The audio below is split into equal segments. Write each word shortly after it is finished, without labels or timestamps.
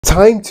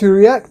Time to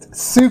react.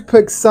 Super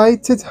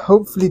excited.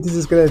 Hopefully this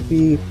is going to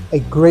be a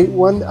great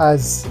one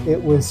as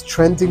it was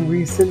trending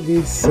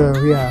recently, so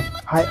yeah,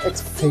 high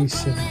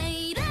expectation.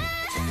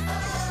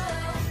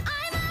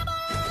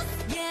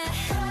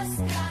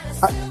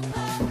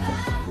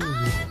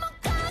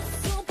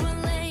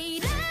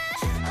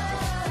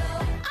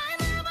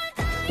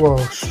 Whoa,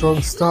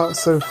 strong start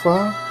so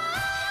far.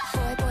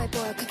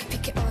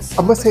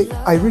 I must say,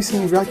 I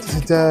recently reacted to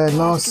their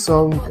last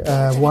song,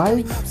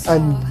 Wife,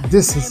 and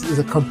this is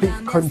a complete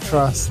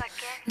contrast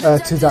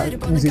to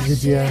that music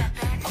video.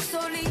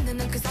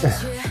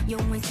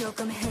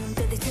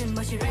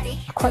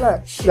 I quite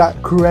like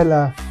that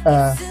Cruella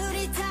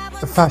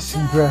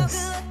fashion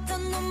dress.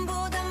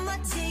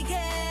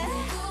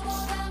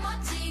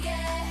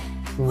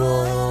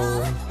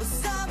 Whoa.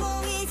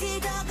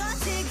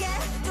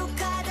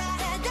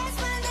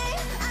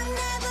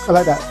 I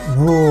like that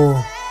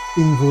raw,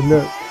 evil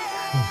look.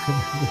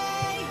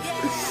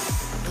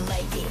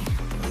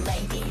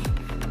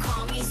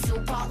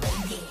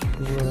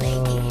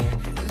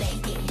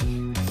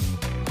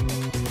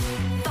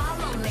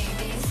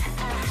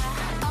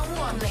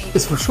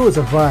 This for sure is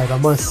a vibe, I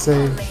must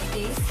say.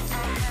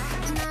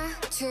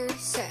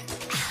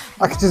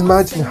 I can just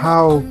imagine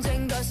how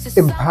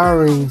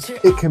empowering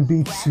it can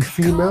be to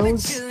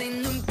females.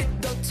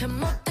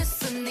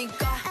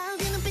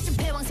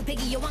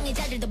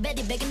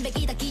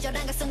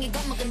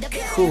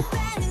 Cool.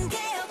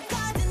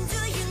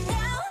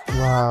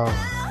 Wow.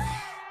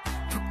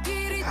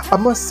 I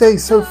must say,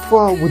 so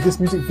far with this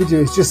music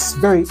video, it's just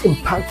very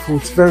impactful.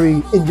 It's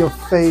very in your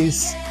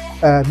face,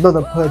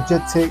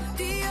 non-apologetic.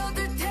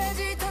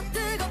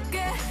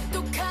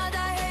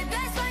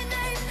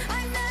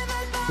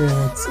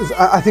 Yeah,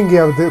 I think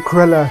yeah, the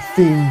Cruella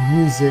theme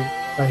music,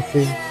 I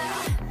think.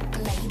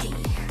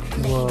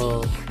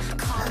 Whoa.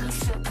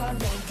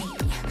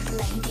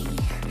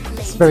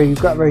 It's very,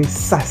 you've got very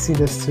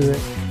sassiness to it.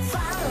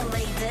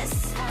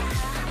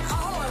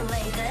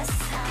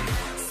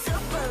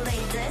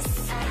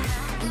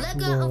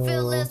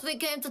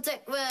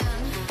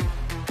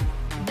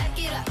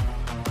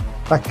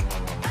 Like,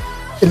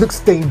 it looks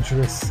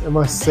dangerous, I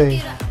must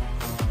say.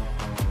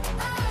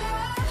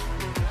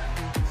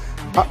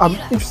 I'm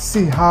interested to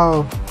see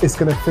how it's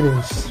gonna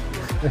finish.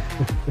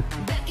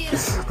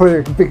 Probably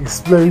a big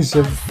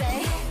explosion.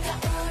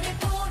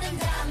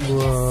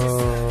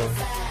 Whoa.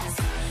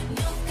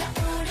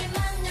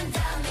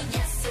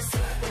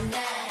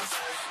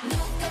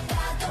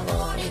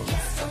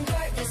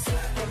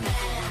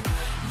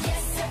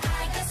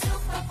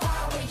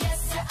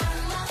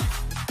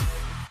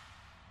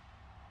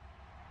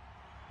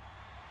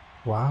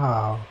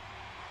 Wow.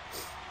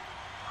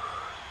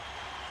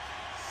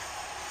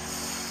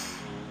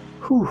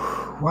 Whew,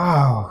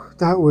 wow,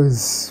 that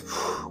was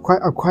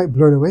I'm quite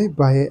blown away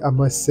by it, I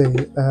must say.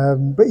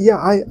 But yeah,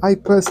 I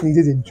personally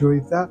did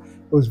enjoy that.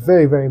 It was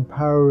very, very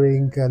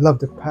empowering. I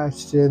loved the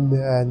passion,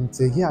 and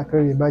yeah, I can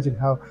only imagine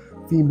how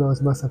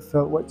females must have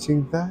felt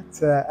watching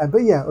that.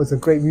 But yeah, it was a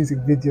great music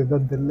video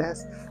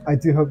nonetheless. I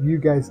do hope you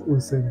guys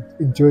also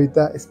enjoyed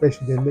that,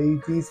 especially the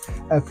ladies.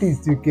 Please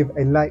do give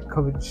a like,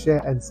 comment,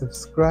 share and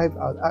subscribe.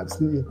 I would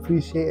absolutely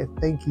appreciate it.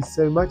 Thank you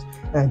so much,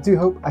 and I do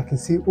hope I can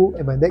see you all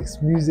in my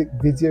next music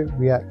video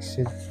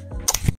reaction.